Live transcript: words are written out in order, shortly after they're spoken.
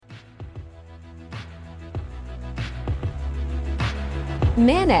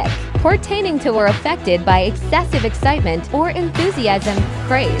Manic, pertaining to or affected by excessive excitement or enthusiasm,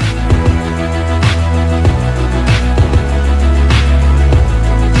 craze.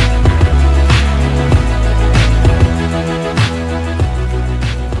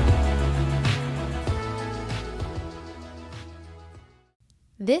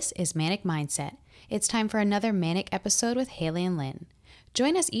 This is Manic Mindset. It's time for another Manic episode with Haley and Lynn.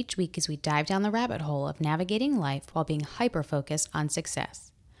 Join us each week as we dive down the rabbit hole of navigating life while being hyper-focused on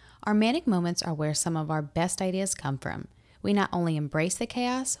success. Our manic moments are where some of our best ideas come from. We not only embrace the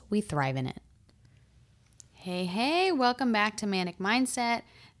chaos, we thrive in it. Hey, welcome back to Manic Mindset.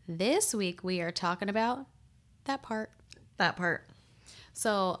 This week we are talking about that part. That part.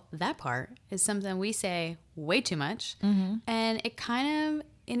 So that part is something we say way too much, and it kind of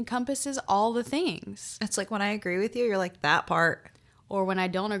encompasses all the things. It's like when I agree with you, you're like, that part. Or when I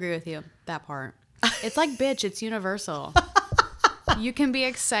don't agree with you, that part. It's like, bitch, it's universal. You can be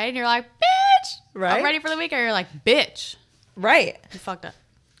excited, you're like, bitch, right? I'm ready for the weekend. You're like, bitch. Right. You fucked up.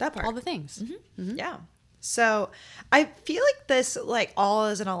 That part. All the things. Yeah. So I feel like this, like, all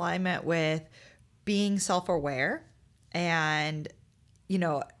is in alignment with being self-aware and, you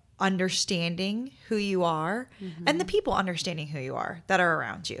know, understanding who you are and the people understanding who you are that are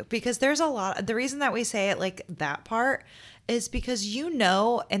around you. Because there's a lot, the reason that we say it like that part is because you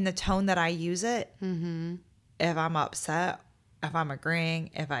know in the tone that I use it, if I'm upset, if I'm agreeing,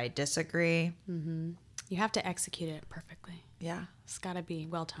 if I disagree. You have to execute it perfectly. Yeah. It's got to be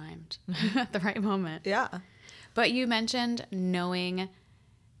well-timed at the right moment. Yeah. But you mentioned knowing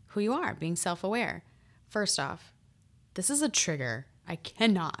who you are, being self-aware. First off, this is a trigger. I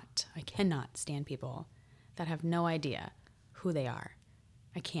cannot stand people that have no idea who they are.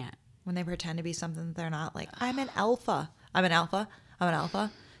 I can't. When they pretend to be something that they're not, like, I'm an alpha. I'm an alpha. I'm an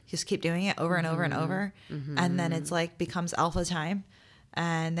alpha. Just keep doing it over and over and over. And then it's like becomes alpha time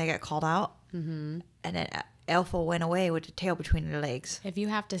and they get called out. And then alpha went away with the tail between their legs. If you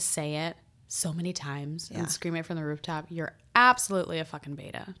have to say it so many times and scream it from the rooftop, you're absolutely a fucking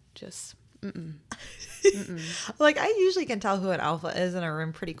beta. Just, Like, I usually can tell who an alpha is in a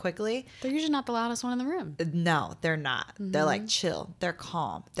room pretty quickly. They're usually not the loudest one in the room. No, they're not. They're like chill. They're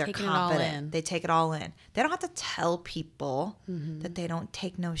calm. They're Taking it all confident. in. They take it all in. They don't have to tell people that they don't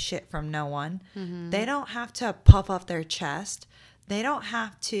take no shit from no one. They don't have to puff up their chest. They don't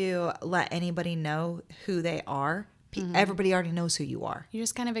have to let anybody know who they are. Everybody already knows who you are. You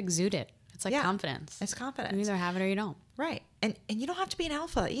just kind of exude it. It's like confidence. It's confidence. You either have it or you don't. Right. And you don't have to be an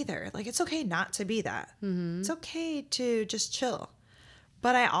alpha either. Like, it's okay not to be that. It's okay to just chill.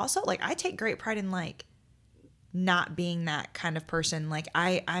 But I also, like, I take great pride in, like, not being that kind of person. Like,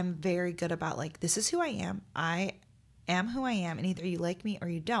 I'm very good about, like, this is who I am. I am who I am. And either you like me or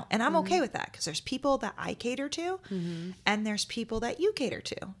you don't. And I'm okay with that because there's people that I cater to and there's people that you cater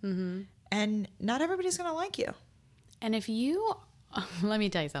to. And not everybody's going to like you. And if you, let me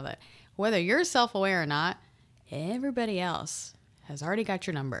tell you something. Whether you're self-aware or not, everybody else has already got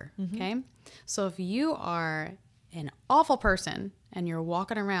your number, okay? So if you are an awful person and you're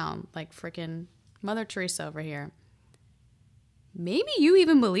walking around like freaking Mother Teresa over here, maybe you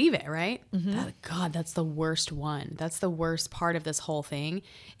even believe it, right? God, that's the worst one. That's the worst part of this whole thing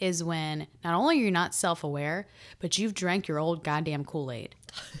is when not only are you not self-aware, but you've drank your old goddamn Kool-Aid.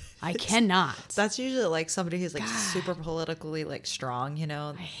 I cannot. That's usually like somebody who's like super politically like strong, you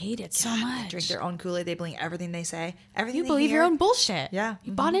know. I hate it so much. They drink their own Kool-Aid. They believe everything they say. Everything You they believe hear. your own bullshit. Yeah.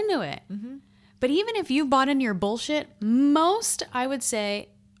 You bought into it. But even if you bought into your bullshit, I would say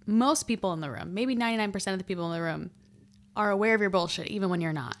most people in the room, maybe 99% of the people in the room are aware of your bullshit, even when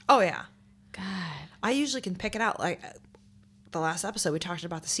you're not. Oh, yeah. God. I usually can pick it out. Like the last episode, we talked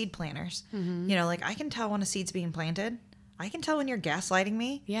about the seed planters. You know, like I can tell when a seed's being planted. I can tell when you're gaslighting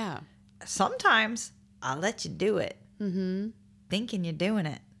me. Yeah. Sometimes I'll let you do it. Thinking you're doing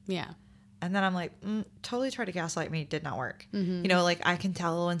it. Yeah. And then I'm like, totally tried to gaslight me. Did not work. You know, like I can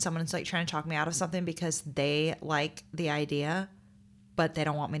tell when someone's like trying to talk me out of something because they like the idea, but they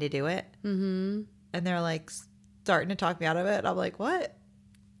don't want me to do it. And they're like starting to talk me out of it. I'm like, what?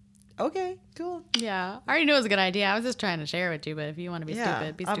 Okay, cool. Yeah. I already knew it was a good idea. I was just trying to share it with you, but if you want to be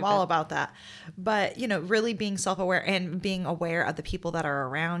stupid, be stupid. I'm all about that. But, you know, really being self-aware and being aware of the people that are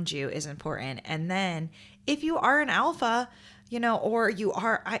around you is important. And then if you are an alpha, you know, or you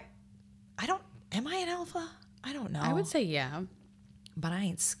are, am I an alpha? I don't know. I would say yeah. But I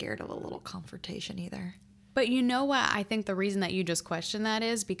ain't scared of a little confrontation either. But you know what? I think the reason that you just questioned that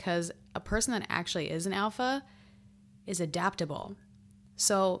is because a person that actually is an alpha is adaptable.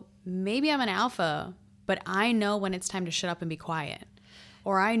 So maybe I'm an alpha, but I know when it's time to shut up and be quiet.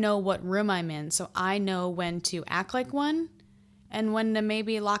 Or I know what room I'm in, so I know when to act like one and when to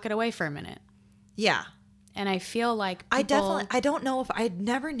maybe lock it away for a minute. Yeah. And I feel like I don't know if I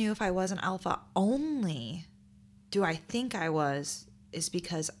never knew if I was an alpha. Only do I think I was is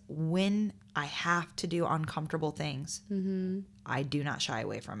because when I have to do uncomfortable things, I do not shy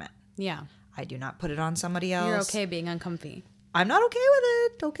away from it. Yeah. I do not put it on somebody else. You're okay being uncomfy. I'm not okay with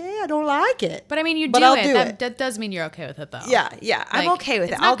it. Okay, I don't like it. But I mean, I'll do do it. it. That does mean you're okay with it, though. Yeah. I'm Like, okay with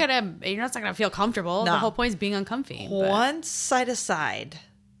it's it. Not gonna. You're not gonna feel comfortable. No. The whole point is being uncomfy. But Once I decide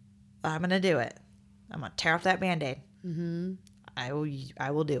I'm gonna do it, I'm gonna tear off that Band-Aid. I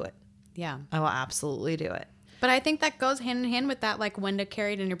will do it. yeah. I will absolutely do it. But I think that goes hand in hand with that, like when to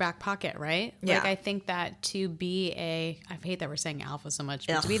carry it in your back pocket, right? Yeah. Like I think that to be I hate that we're saying alpha so much,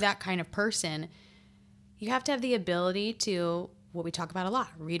 but to be that kind of person, you have to have the ability to, what we talk about a lot,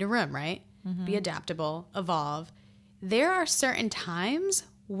 read a room, right? Be adaptable, evolve. There are certain times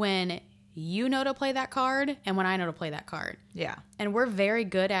when you know to play that card and when I know to play that card. Yeah. And we're very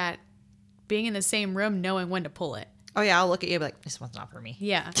good at being in the same room, knowing when to pull it. Oh yeah, I'll look at you and be like, this one's not for me.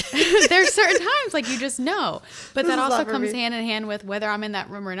 Yeah. There's certain times like you just know. But that is also not for comes me. hand in hand with whether I'm in that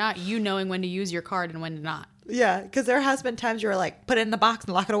room or not, you knowing when to use your card and when to not. Yeah, because there has been times you're like, put it in the box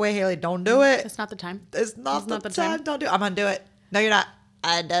and lock it away, Haley. Don't do it. It's not the time. It's not the time. Don't do it. I'm gonna do it. No, you're not.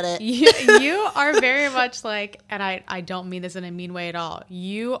 I did it. You are very much like, and I don't mean this in a mean way at all.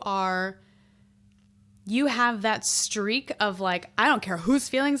 You have that streak of like, I don't care whose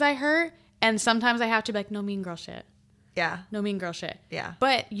feelings I hurt. And sometimes I have to be like, no mean girl shit. Yeah. No mean girl shit. Yeah.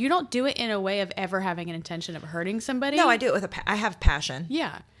 But you don't do it in a way of ever having an intention of hurting somebody. No, I do it with I have passion.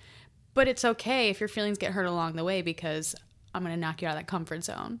 Yeah. But it's okay if your feelings get hurt along the way because I'm going to knock you out of that comfort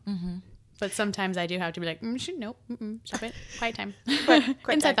zone. Mm-hmm. But sometimes I do have to be like, nope, stop it. Quiet time. Quiet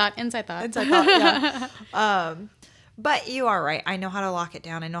Inside time. thought, inside thought. Inside thought, yeah. But you are right. I know how to lock it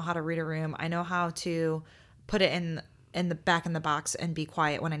down. I know how to read a room. I know how to put it in the back in the box and be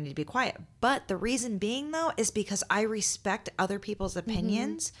quiet when I need to be quiet. But the reason being though is because I respect other people's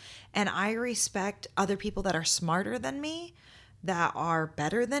opinions and I respect other people that are smarter than me, that are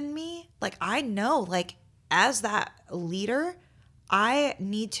better than me. Like I know, like as that leader, I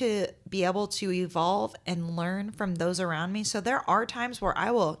need to be able to evolve and learn from those around me. So there are times where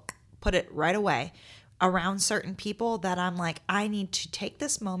I will put it right away around certain people that I'm like, I need to take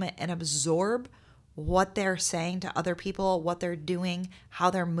this moment and absorb what they're saying to other people, what they're doing, how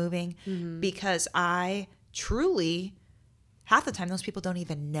they're moving, because I truly, half the time, those people don't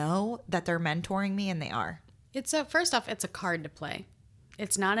even know that they're mentoring me, and they are. First off, it's a card to play.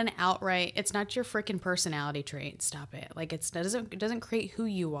 It's not an outright, it's not your freaking personality trait. Stop it. Like it doesn't create who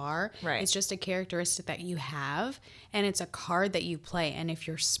you are. Right. It's just a characteristic that you have, and it's a card that you play. And if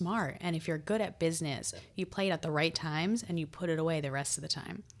you're smart and if you're good at business, you play it at the right times and you put it away the rest of the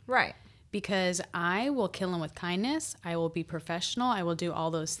time. Right. Because I will kill him with kindness. I will be professional. I will do all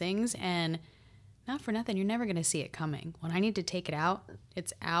those things. And not for nothing, you're never going to see it coming. When I need to take it out,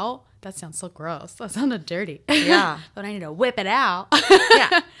 it's out. That sounds so gross. That sounded dirty. Yeah. But I need to whip it out.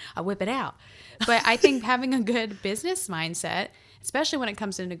 Yeah. I whip it out. But I think having a good business mindset, especially when it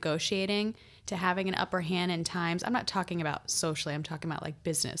comes to negotiating, to having an upper hand in times, I'm not talking about socially. I'm talking about like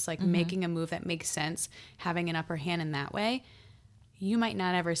business, like making a move that makes sense, having an upper hand in that way. You might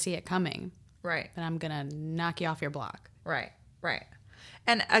not ever see it coming. Right. But I'm going to knock you off your block. Right. Right.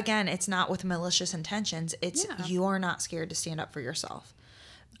 And again, it's not with malicious intentions. It's Yeah. you are not scared to stand up for yourself.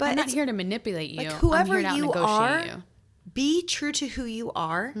 But I'm not it's here to manipulate you. like whoever I'm here to you out-negotiate are, you. be true to who you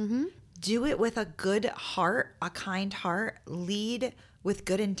are. Do it with a good heart, a kind heart. Lead with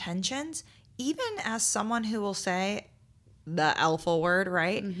good intentions. Even as someone who will say the alpha word,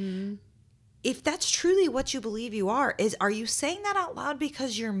 right? If that's truly what you believe you are you saying that out loud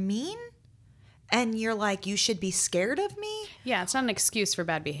because you're mean? And you're like, you should be scared of me? Yeah, it's not an excuse for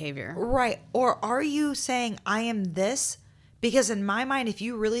bad behavior. Right. Or are you saying, I am this? Because in my mind, if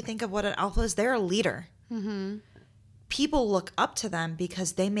you really think of what an alpha is, they're a leader. People look up to them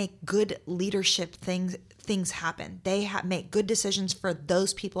because they make good leadership things happen. They make good decisions for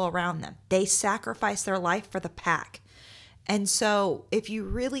those people around them. They sacrifice their life for the pack. And so if you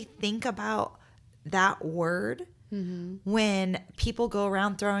really think about that word, when people go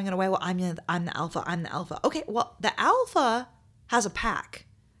around throwing it away, well, I'm the alpha, I'm the alpha. Okay, well, the alpha has a pack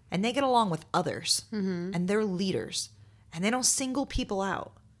and they get along with others and they're leaders and they don't single people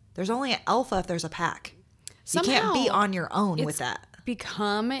out. There's only an alpha if there's a pack. Somehow, you can't be on your own with that.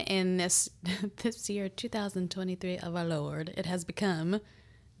 Become in this year 2023 of our Lord, it has become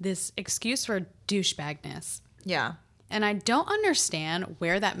this excuse for douchebagness. Yeah. And I don't understand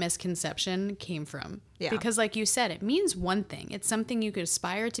where that misconception came from. Yeah. Because like you said, it means one thing. It's something you could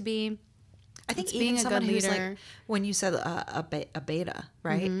aspire to be. I think It's even being a someone good who's leader. like, when you said a beta,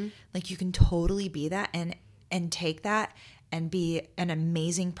 right? Like you can totally be that and take that and be an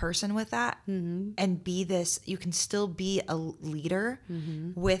amazing person with that and be this, you can still be a leader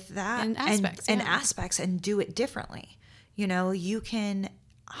with that In aspects, and yeah. aspects and do it differently. You know, you can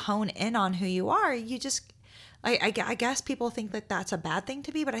hone in on who you are. You just, I guess people think that that's a bad thing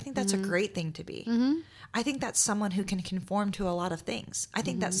to be, but I think that's a great thing to be. I think that's someone who can conform to a lot of things. I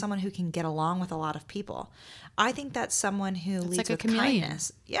think that's someone who can get along with a lot of people. I think that's someone who leads like a with chameleon.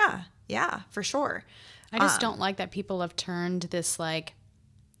 kindness. Yeah, yeah, for sure. I just don't like that people have turned this like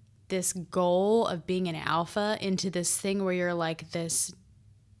this goal of being an alpha into this thing where you're like this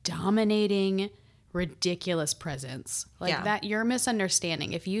dominating, ridiculous presence. Like Yeah. that, you're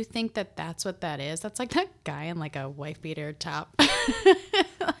misunderstanding. If you think that that's what that is, that's like that guy in like a wife beater top.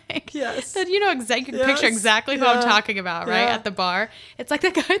 Like, Yes. that, you know, you can Yes. picture exactly who I'm talking about, right? Yeah. At the bar. It's like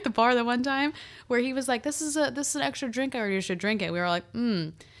that guy at the bar the one time where he was like, this is an extra drink, or you should drink it. We were like,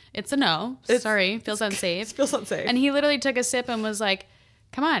 it's a no. Sorry, feels unsafe. It feels unsafe. And he literally took a sip and was like,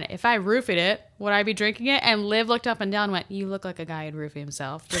 come on, if I roofied it, would I be drinking it? And Liv looked up and down and went, you look like a guy who'd roofie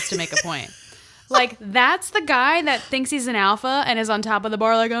himself, just to make a point. Like, that's the guy that thinks he's an alpha and is on top of the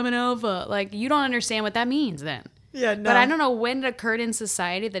bar like, I'm an alpha. Like, you don't understand what that means then. Yeah, no. But I don't know when it occurred in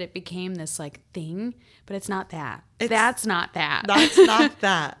society that it became this, like, thing. But it's not that. That's not that. That's not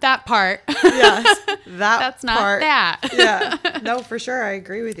that. That part. Yes. That's not part. that. Yeah. No, for sure. I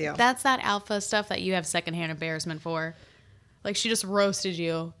agree with you. That's that alpha stuff that you have secondhand embarrassment for. Like, she just roasted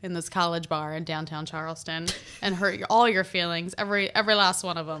you in this college bar in downtown Charleston and hurt all your feelings, every last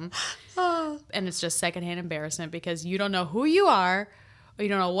one of them. And it's just secondhand embarrassment because you don't know who you are, or you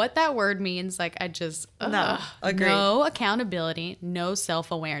don't know what that word means. Like, I just agreed. No accountability, no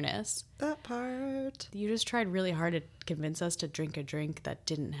self-awareness. That part. You just tried really hard to convince us to drink a drink that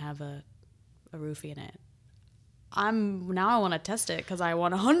didn't have a roofie in it. I want to test it because I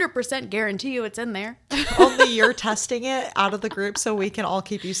 100% guarantee you it's in there. Only you're testing it out of the group so we can all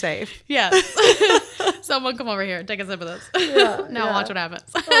keep you safe. Yes. Someone come over here. Take a sip of this. Yeah, Now yeah. watch what happens.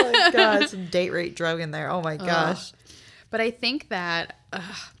 Oh my God. Some date rate drug in there. Oh my gosh. But I think that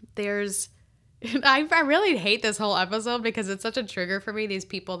there's... I really hate this whole episode because it's such a trigger for me, these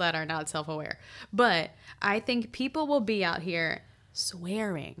people that are not self-aware. But I think people will be out here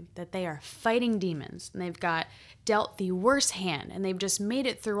swearing that they are fighting demons and they've got dealt the worst hand and they've just made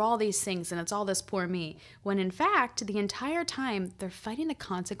it through all these things and it's all this poor me, when in fact the entire time they're fighting the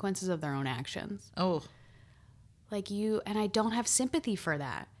consequences of their own actions. Oh. Like and I don't have sympathy for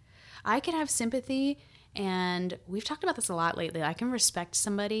that. I can have sympathy, and we've talked about this a lot lately. I can respect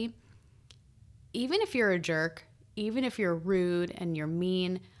somebody even if you're a jerk, even if you're rude and you're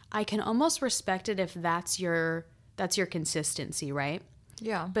mean. I can almost respect it if that's your consistency, right?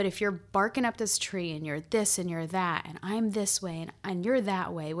 Yeah. But if you're barking up this tree and you're this and you're that and I'm this way and you're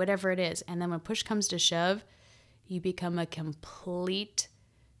that way, whatever it is, and then when push comes to shove, you become a complete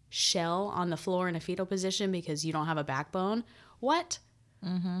shell on the floor in a fetal position because you don't have a backbone. What?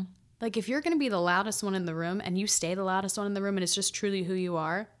 Mm-hmm. Like, if you're going to be the loudest one in the room and you stay the loudest one in the room and it's just truly who you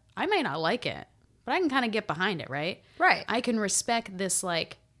are, I might not like it, but I can kind of get behind it, right? Right. I can respect this,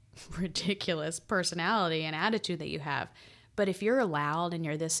 like, ridiculous personality and attitude that you have. But if you're loud and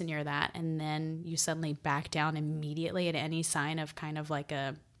you're this and you're that, and then you suddenly back down immediately at any sign of kind of like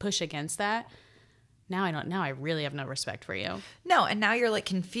a push against that, now I really have no respect for you. No, and now you're like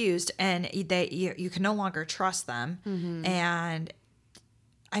confused and you can no longer trust them. Mm-hmm. And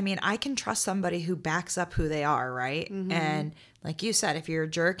I mean, I can trust somebody who backs up who they are, right? Mm-hmm. And like you said, if you're a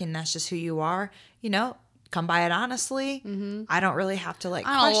jerk and that's just who you are, come by it honestly. Mm-hmm. I don't really have to like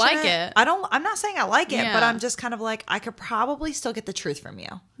I don't question like it. I'm not saying I like it, Yeah. but I'm just kind of like, I could probably still get the truth from you.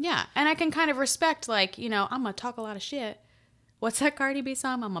 Yeah, and I can kind of respect, like, I'm going to talk a lot of shit. What's that Cardi B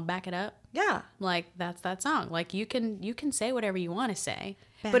song? I'm going to back it up. Yeah. Like, that's that song. Like, you can say whatever you want to say.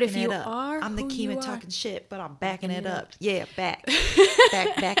 Backing but if it you up. are I'm the who king you of are- talking shit, but I'm backing it up. Yeah, backing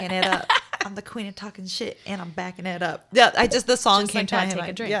it up. I'm the queen of talking shit, and I'm backing it up. Yeah, the song Just came like to my that, head. take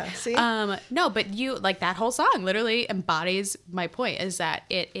a drink. Yeah, see? No, but you, like, that whole song literally embodies my point, is that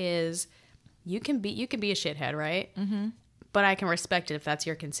it is, you can be a shithead, right? Mm-hmm. But I can respect it if that's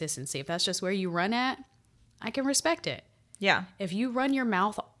your consistency. If that's just where you run at, I can respect it. Yeah. If you run your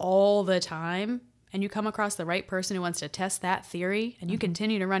mouth all the time and you come across the right person who wants to test that theory and you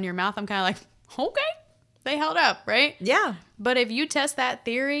continue to run your mouth, I'm kind of like, okay, they held up, right? Yeah. But if you test that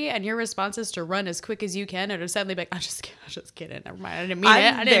theory and your response is to run as quick as you can or to suddenly be like, I'm just kidding. Never mind. I didn't mean it. I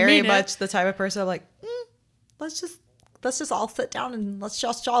I'm didn't very mean much the type of person I'm like, let's just all sit down and let's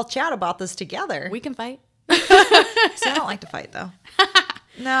just all chat about this together. We can fight. See, I don't like to fight though.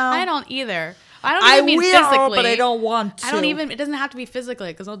 No. I don't either. I don't I even mean will, physically. but I don't want to. I don't even, it doesn't have to be physically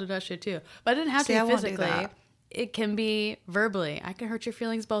because I'll do that shit too. But it doesn't have See, to I be won't do physically. that. It can be verbally. I can hurt your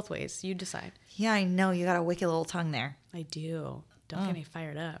feelings both ways. You decide. Yeah, I know. You got a wicked little tongue there. I do. Don't get me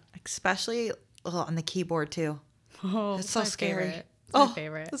fired up. Especially on the keyboard, too. Oh, It's so my scary. Favorite. It's my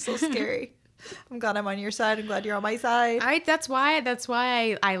favorite. It's so scary. I'm glad I'm on your side. I'm glad you're on my side. That's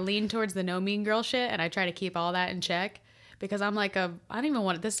why I lean towards the no mean girl shit and I try to keep all that in check because I'm like I don't even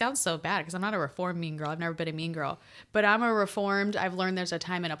want this sounds so bad because I'm not a reformed mean girl. I've never been a mean girl, but I'm a reformed. I've learned there's a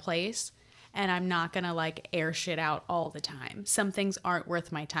time and a place and I'm not going to like air shit out all the time. Some things aren't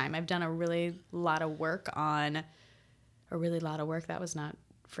worth my time. I've done a really lot of work. That was not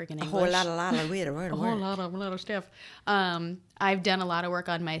freaking English. A whole lot of stuff. I've done a lot of work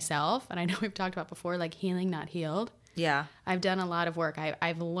on myself, and I know we've talked about before, like healing, not healed. Yeah. I've done a lot of work.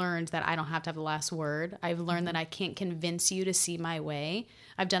 I've learned that I don't have to have the last word. I've learned that I can't convince you to see my way.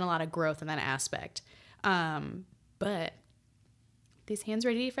 I've done a lot of growth in that aspect. But these hands are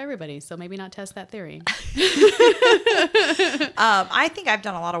ready for everybody, so maybe not test that theory. I think I've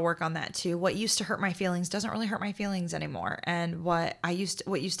done a lot of work on that too. What used to hurt my feelings doesn't really hurt my feelings anymore, and what used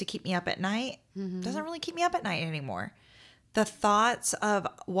to keep me up at night doesn't really keep me up at night anymore. The thoughts of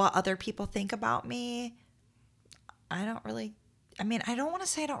what other people think about me, I don't want to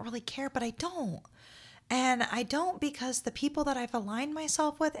say I don't really care, but I don't. And I don't because the people that I've aligned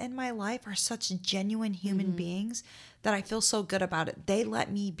myself with in my life are such genuine human beings that I feel so good about it. They let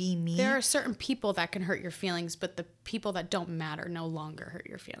me be me. There are certain people that can hurt your feelings, but the people that don't matter no longer hurt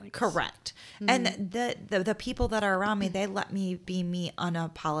your feelings. Correct. And the people that are around me, they let me be me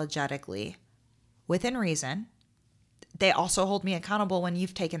unapologetically within reason. They also hold me accountable when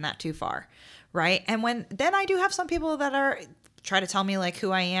you've taken that too far, right? And then I do have some people that try to tell me like who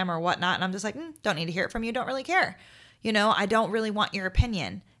I am or whatnot, and I'm just like, don't need to hear it from you, don't really care. I don't really want your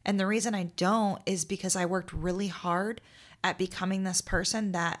opinion. And the reason I don't is because I worked really hard at becoming this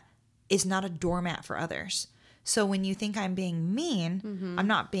person that is not a doormat for others. So when you think I'm being mean, I'm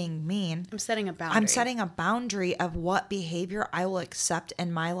not being mean. I'm setting a boundary. I'm setting a boundary of what behavior I will accept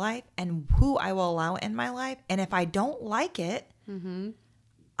in my life and who I will allow in my life. And if I don't like it,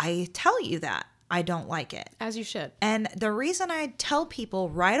 I tell you that I don't like it. As you should. And the reason I tell people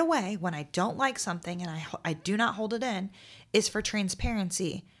right away when I don't like something and I do not hold it in is for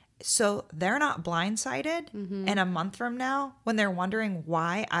transparency. So they're not blindsided in a month from now when they're wondering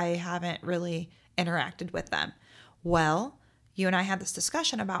why I haven't really interacted with them. Well, you and I had this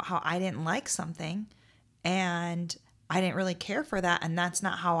discussion about how I didn't like something and I didn't really care for that, and that's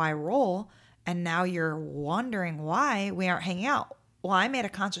not how I roll. And now you're wondering why we aren't hanging out. Well, I made a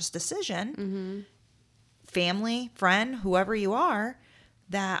conscious decision, family, friend, whoever you are,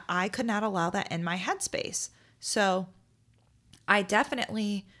 that I could not allow that in my headspace. So I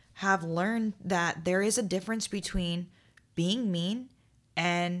definitely have learned that there is a difference between being mean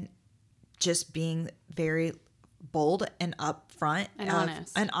and just being very bold and upfront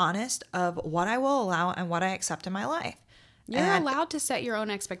and honest of what I will allow and what I accept in my life. You're allowed to set your own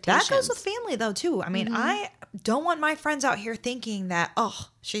expectations. That goes with family though too. I mean, I don't want my friends out here thinking that, oh,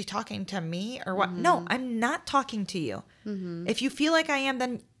 she's talking to me or what. No, I'm not talking to you. If you feel like I am,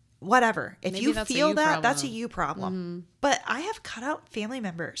 then whatever. If Maybe you that's a feel you that, problem. that's a you problem. But I have cut out family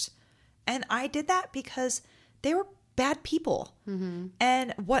members. And I did that because they were bad people.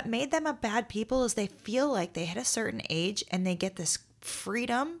 And what made them a bad people is they feel like they hit a certain age and they get this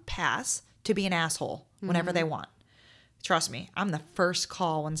freedom pass to be an asshole whenever they want. Trust me, I'm the first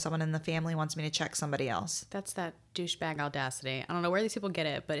call when someone in the family wants me to check somebody else. That's that douchebag audacity. I don't know where these people get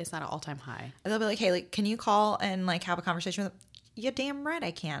it, but it's not an all-time high. And they'll be like, hey, like, can you call and like have a conversation with them? You're damn right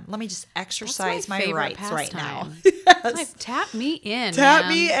I can. Let me just exercise my rights right now. Yes. Like, tap me in. Tap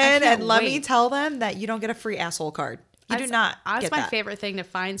man. me in and let me tell them that you don't get a free asshole card. You do not That's get my that. favorite thing, to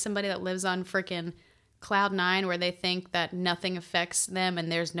find somebody that lives on freaking cloud nine where they think that nothing affects them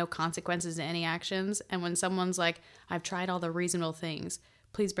and there's no consequences to any actions. And when someone's like, I've tried all the reasonable things,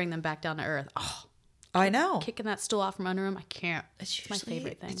 please bring them back down to earth. Oh, I know. kicking that stool off from under them, I can't. It's my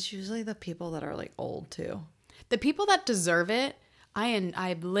favorite thing. It's usually the people that are like old too. The people that deserve it,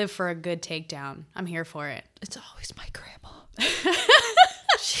 I live for a good takedown. I'm here for it. It's always my grandma.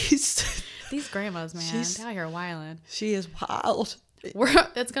 She's These grandmas, man, they're out here wilding. She is wild.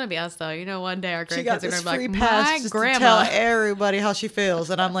 It's gonna be us though. You know, one day our She got grandkids are this gonna be free like, pass my just grandma, to tell everybody how she feels,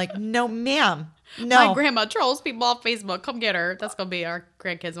 and I'm like, no, ma'am, no. my grandma trolls people off Facebook. Come get her. That's gonna be our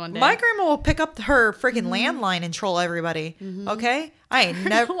grandkids one day. My grandma will pick up her freaking landline and troll everybody. Okay, I ain't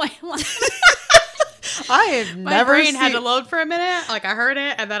never. I have My never brain seen, had to load for a minute. Like I heard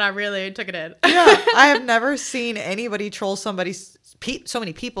it and then I really took it in. yeah, I have never seen anybody troll so many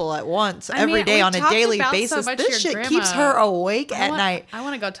people at once every day we've on a talked daily about so basis. much This your shit grandma. keeps her awake at night. I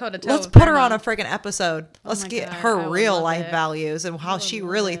want to go toe to toe. Let's with put her grandma. on a freaking episode. Let's my get God, I her would real love life it. values and how would she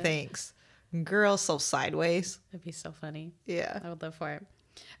love really it. thinks. Girl, so sideways. That'd be so funny. Yeah. I would live for it.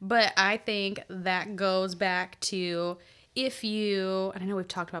 But I think that goes back to if you, and I know we've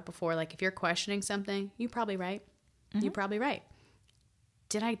talked about before, like if you're questioning something, you're probably right. You're probably right.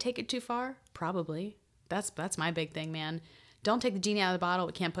 Did I take it too far? Probably. That's my big thing, man. Don't take the genie out of the bottle.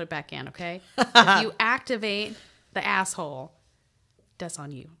 We can't put it back in, okay? If you activate the asshole, that's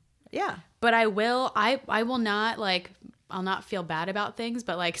on you. Yeah. But I will not I'll not feel bad about things,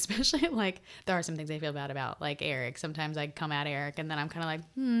 but like especially like there are some things I feel bad about, like Eric. Sometimes I come at Eric and then I'm kind of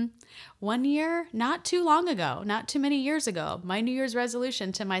like, 1 year, not too long ago, not too many years ago, my New Year's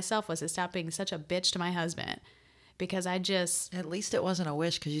resolution to myself was to stop being such a bitch to my husband because I just. At least it wasn't a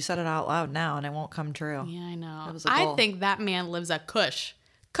wish because you said it out loud now and it won't come true. Yeah, I know. That was a I goal. think that man lives a cush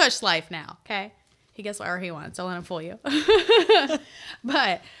life now, okay? He gets whatever he wants. Don't let him fool you.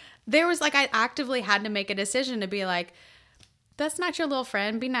 But there was like, I actively had to make a decision to be like, that's not your little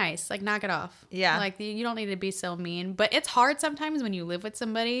friend. Be nice. Like, knock it off. Yeah. Like, you don't need to be so mean. But it's hard sometimes when you live with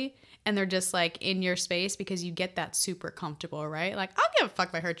somebody and they're just like in your space because you get that super comfortable, right? Like, I'll give a fuck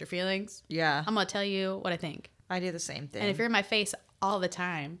if I hurt your feelings. Yeah. I'm going to tell you what I think. I do the same thing. And if you're in my face all the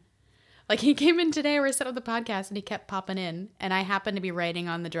time, like he came in today, we were set up the podcast and he kept popping in. And I happened to be writing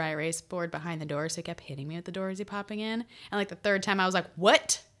on the dry erase board behind the door. So he kept hitting me with the door as he popping in. And like the third time I was like,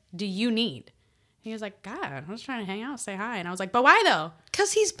 what do you need? He was like, God, I was trying to hang out, say hi. And I was like, but why though?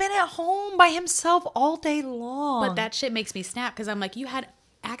 Because he's been at home by himself all day long. But that shit makes me snap because I'm like, you had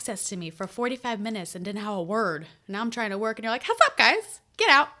access to me for 45 minutes and didn't have a word. Now I'm trying to work and you're like, what's up, guys? Get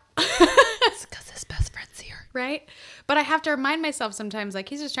out. It's because his best friend's here. Right? But I have to remind myself sometimes, like,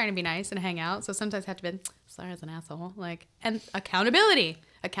 he's just trying to be nice and hang out. So sometimes I have to be, sorry, as an asshole. Like, and accountability.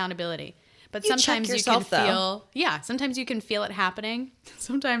 But You check sometimes yourself, you can though. feel, sometimes you can feel it happening.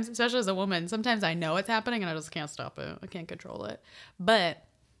 Sometimes, especially as a woman, sometimes I know it's happening and I just can't stop it. I can't control it. But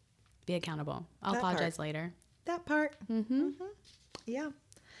be accountable. I'll That apologize part. later. That part. Mm-hmm. Yeah.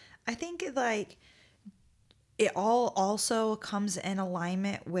 I think like it all also comes in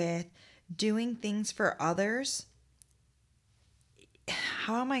alignment with doing things for others.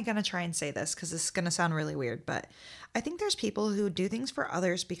 How am I going to try and say this? Because this is going to sound really weird, but I think there's people who do things for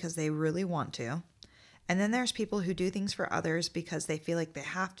others because they really want to. And then there's people who do things for others because they feel like they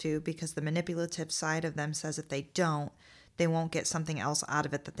have to, because the manipulative side of them says if they don't, they won't get something else out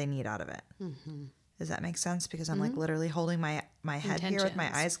of it that they need out of it. Mm-hmm. Does that make sense? Because I'm like literally holding my head here with my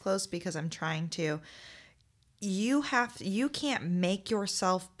Intentions. eyes closed because I'm trying to. You can't make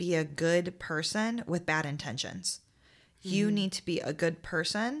yourself be a good person with bad intentions. You need to be a good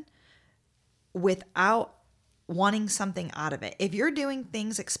person without wanting something out of it. If you're doing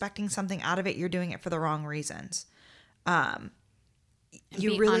things expecting something out of it, you're doing it for the wrong reasons.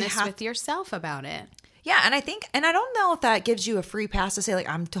 You be really honest have with yourself about it. Yeah, and I don't know if that gives you a free pass to say like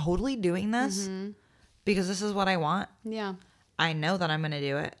I'm totally doing this because this is what I want. Yeah. I know that I'm going to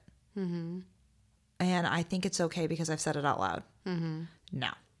do it. Mm-hmm. And I think it's okay because I've said it out loud. Mm-hmm. No,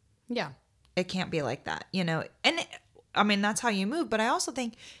 Yeah. it can't be like that, you know? And I mean, that's how you move. But I also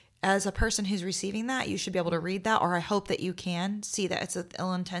think as a person who's receiving that, you should be able to read that, or I hope that you can see that it's with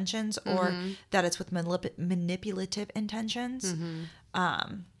ill intentions or that it's with manipulative intentions.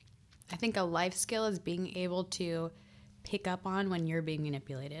 I think a life skill is being able to pick up on when you're being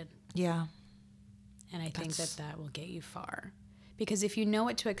manipulated. Yeah. And I think that will get you far. Because if you know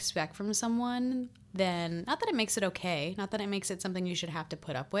what to expect from someone, then not that it makes it okay, not that it makes it something you should have to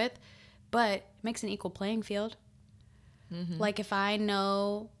put up with, but it makes an equal playing field. Like if I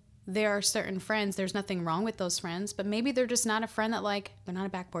know there are certain friends, there's nothing wrong with those friends, but maybe they're just not a friend that like, they're not a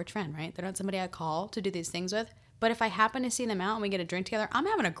back porch friend, right? They're not somebody I call to do these things with. But if I happen to see them out and we get a drink together, I'm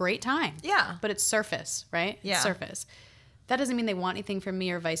having a great time. Yeah. But it's surface, right? Yeah. It's surface. That doesn't mean they want anything from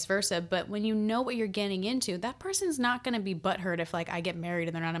me or vice versa. But when you know what you're getting into, that person's not going to be butthurt if like I get married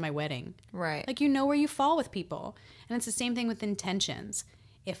and they're not at my wedding. Right. Like you know where you fall with people. And it's the same thing with intentions.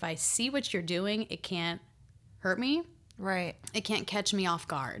 If I see what you're doing, it can't hurt me. Right. It can't catch me off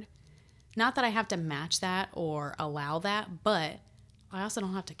guard. Not that I have to match that or allow that, but I also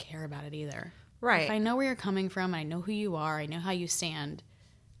don't have to care about it either. Right. If I know where you're coming from, I know who you are, I know how you stand,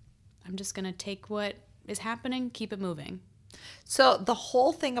 I'm just going to take what is happening, keep it moving. So the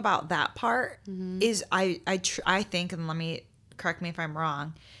whole thing about that part is I think, and let me correct me if I'm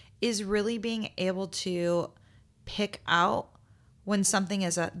wrong, is really being able to pick out when something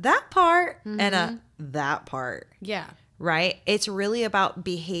is a that part and a that part. Yeah. Right? It's really about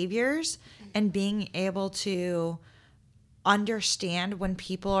behaviors and being able to understand when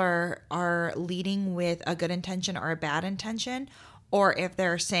people are leading with a good intention or a bad intention, or if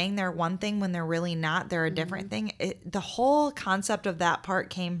they're saying they're one thing when they're really not, they're a different thing. The whole concept of that part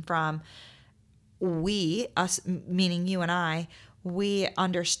came from us, meaning you and I, we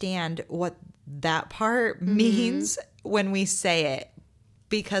understand what that part means when we say it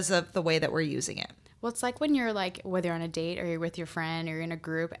because of the way that we're using it. Well, it's like when you're like, whether you're on a date or you're with your friend or you're in a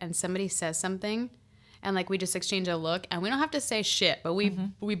group and somebody says something and like we just exchange a look and we don't have to say shit, but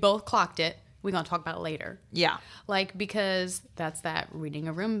we both clocked it. We're going to talk about it later. Yeah. Like, because that's that reading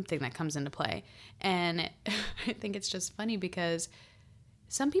a room thing that comes into play. And I think it's just funny because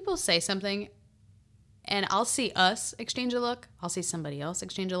some people say something and I'll see us exchange a look. I'll see somebody else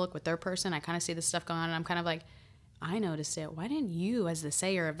exchange a look with their person. I kind of see this stuff going on and I'm kind of like, I noticed it. Why didn't you, as the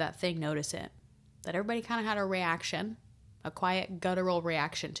sayer of that thing, notice it? That everybody kind of had a reaction, a quiet, guttural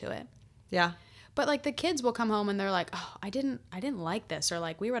reaction to it. Yeah. But like the kids will come home and they're like, oh, I didn't like this. Or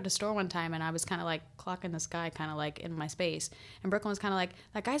like we were at a store one time and I was kind of like clocking this guy kind of like in my space. And Brooklyn was kind of like,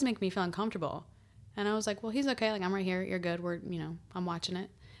 that guy's making me feel uncomfortable. And I was like, well, he's okay. Like, I'm right here. You're good. I'm watching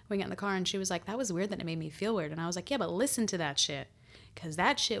it. We get in the car and she was like, that was weird that it made me feel weird. And I was like, yeah, but listen to that shit. Because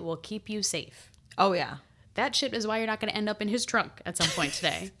that shit will keep you safe. Oh, yeah. That shit is why you're not going to end up in his trunk at some point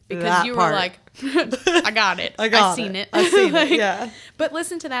today. Because That you part. were like, I got it. I've seen it. I've seen Like, it, yeah. But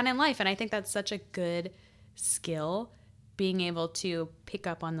listen to that in life. And I think that's such a good skill, being able to pick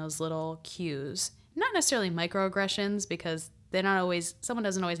up on those little cues. Not necessarily microaggressions, because someone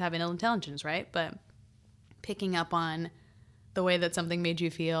doesn't always have an ill intelligence, right? But picking up on the way that something made you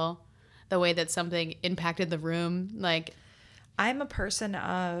feel, the way that something impacted the room. Like, I'm a person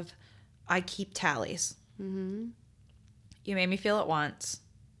of, I keep tallies. Mm-hmm. You made me feel it once.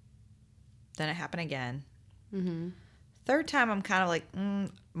 Then it happened again. Mm-hmm. Third time, I'm kind of like,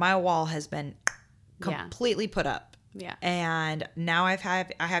 my wall has been completely put up. Yeah. And now I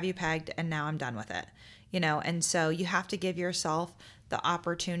have you pegged, and now I'm done with it. And so you have to give yourself the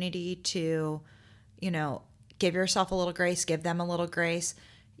opportunity to, give yourself a little grace, give them a little grace.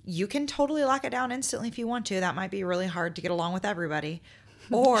 You can totally lock it down instantly if you want to. That might be really hard to get along with everybody.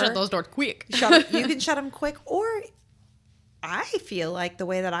 Or shut those doors quick. You can shut them quick. Or I feel like the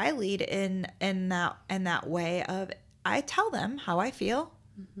way that I lead in that way of, I tell them how I feel,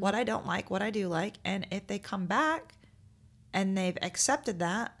 what I don't like, what I do like, and if they come back and they've accepted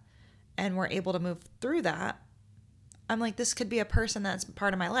that and we're able to move through that, I'm like, this could be a person that's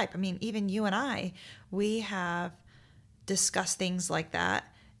part of my life. I mean, even you and I, we have discussed things like that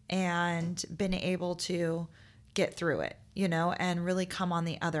and been able to get through it, and really come on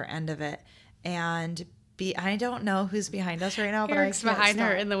the other end of it and I don't know who's behind us right now, but Eric's behind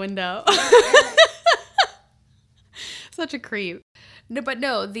her in the window. Such a creep. No, but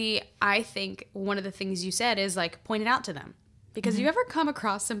no, I think one of the things you said is like, point it out to them. Because you ever come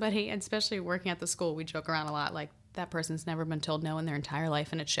across somebody, and especially working at the school, we joke around a lot, like, that person's never been told no in their entire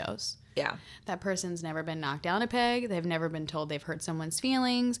life, and it shows. Yeah. That person's never been knocked down a peg. They've never been told they've hurt someone's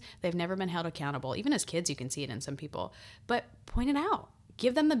feelings. They've never been held accountable. Even as kids, you can see it in some people. But point it out.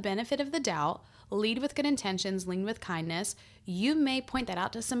 Give them the benefit of the doubt. Lead with good intentions. Lead with kindness. You may point that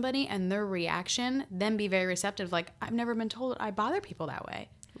out to somebody, and their reaction then be very receptive. Like, I've never been told I bother people that way.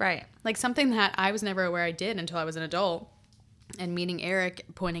 Right. Like, something that I was never aware I did until I was an adult. And meeting Eric,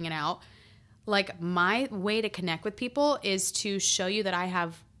 pointing it out. Like, my way to connect with people is to show you that I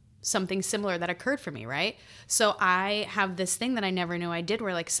have something similar that occurred for me, right? So I have this thing that I never knew I did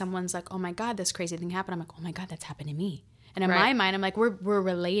where, like, someone's like, oh my God, this crazy thing happened. I'm like, oh my God, that's happened to me. And in my mind, I'm like, we're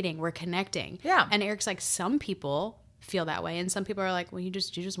relating, we're connecting. Yeah. And Eric's like, some people feel that way. And some people are like, well, you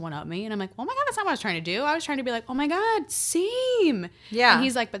just one up me. And I'm like, oh my God, that's not what I was trying to do. I was trying to be like, oh my God, same. Yeah. And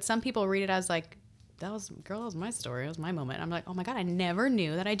he's like, but some people read it as like, that was my story. It was my moment. I'm like, oh my God, I never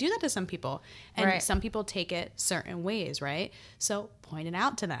knew that I do that to some people. And some people take it certain ways, right? So point it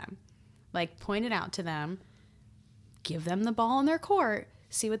out to them. Like, point it out to them. Give them the ball in their court.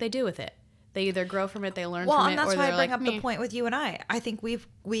 See what they do with it. They either grow from it, they learn from it, or they're like, well, and that's why I bring up the point with you and I. I think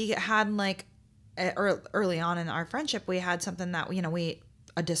we had, like, early on in our friendship, we had something that, we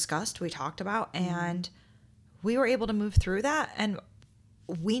discussed, we talked about, and we were able to move through that. And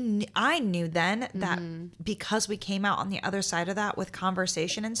I knew then that because we came out on the other side of that with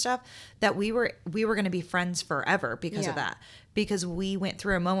conversation and stuff, that we were going to be friends forever because of that. Because we went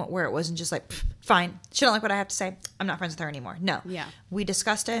through a moment where it wasn't just like, fine, she don't like what I have to say, I'm not friends with her anymore. No. Yeah. We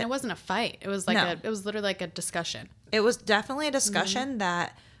discussed it. And it wasn't a fight. It was like it was literally like a discussion. It was definitely a discussion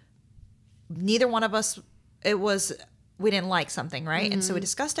that neither one of us, it was we didn't like something, right? And so we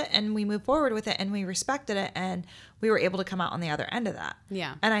discussed it and we moved forward with it and we respected it and we were able to come out on the other end of that.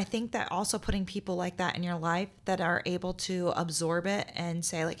 Yeah. And I think that also putting people like that in your life that are able to absorb it and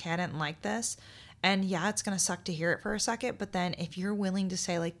say like, hey, I didn't like this. And yeah, it's going to suck to hear it for a second. But then if you're willing to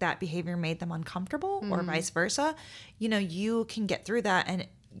say like that behavior made them uncomfortable or vice versa, you know, you can get through that and,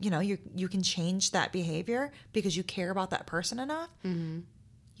 you know, you can change that behavior because you care about that person enough. You'll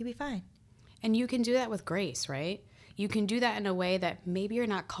be fine. And you can do that with grace, right? You can do that in a way that maybe you're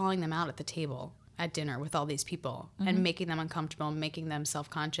not calling them out at the table at dinner with all these people and making them uncomfortable and making them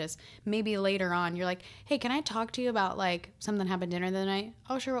self-conscious. Maybe later on you're like, hey, can I talk to you about like something happened dinner the other night?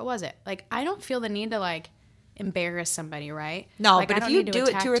 Oh, sure. What was it? Like, I don't feel the need to like embarrass somebody, right? No, like, but if you do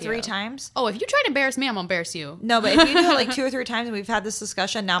it 2 or 3 times. Oh, if you try to embarrass me, I'm going to embarrass you. No, but if you do it like 2 or 3 times and we've had this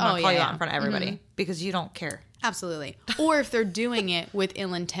discussion, now I'm going to call you out in front of everybody because you don't care. Absolutely. Or if they're doing it with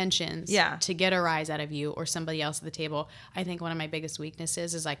ill intentions to get a rise out of you or somebody else at the table. I think one of my biggest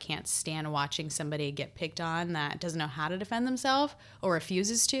weaknesses is I can't stand watching somebody get picked on that doesn't know how to defend themselves or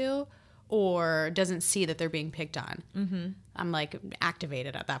refuses to or doesn't see that they're being picked on. I'm like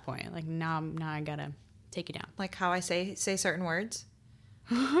activated at that point. Like now I got to take you down. Like how I say certain words.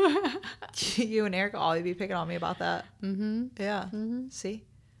 You and Eric will always be picking on me about that. Yeah. See?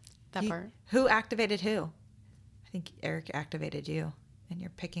 That part. Who activated who? I think Eric activated you, and you're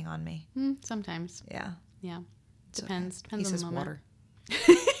picking on me. Sometimes. Yeah. Yeah. Depends. He Depends on says the moment.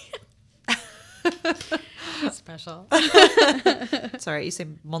 Water. Special. It's all right. You say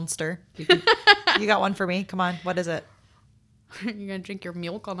monster. You got one for me. Come on. What is it? You're going to drink your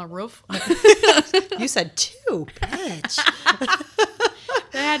milk on the roof? You said 2, bitch.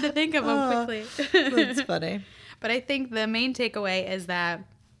 I had to think of them quickly. That's funny. But I think the main takeaway is that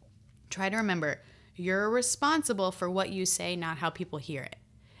try to remember you're responsible for what you say, not how people hear it.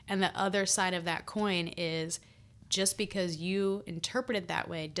 And the other side of that coin is just because you interpret it that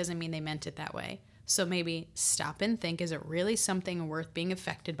way doesn't mean they meant it that way. So maybe stop and think, is it really something worth being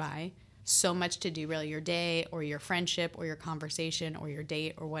affected by? So much to derail your day or your friendship or your conversation or your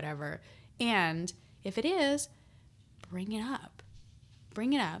date or whatever. And if it is, bring it up.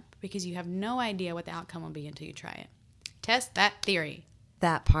 Bring it up because you have no idea what the outcome will be until you try it. Test that theory.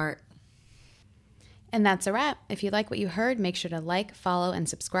 That part. And that's a wrap. If you like what you heard, make sure to like, follow, and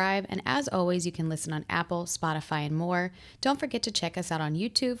subscribe. And as always, you can listen on Apple, Spotify, and more. Don't forget to check us out on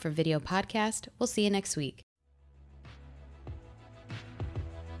YouTube for video podcast. We'll see you next week.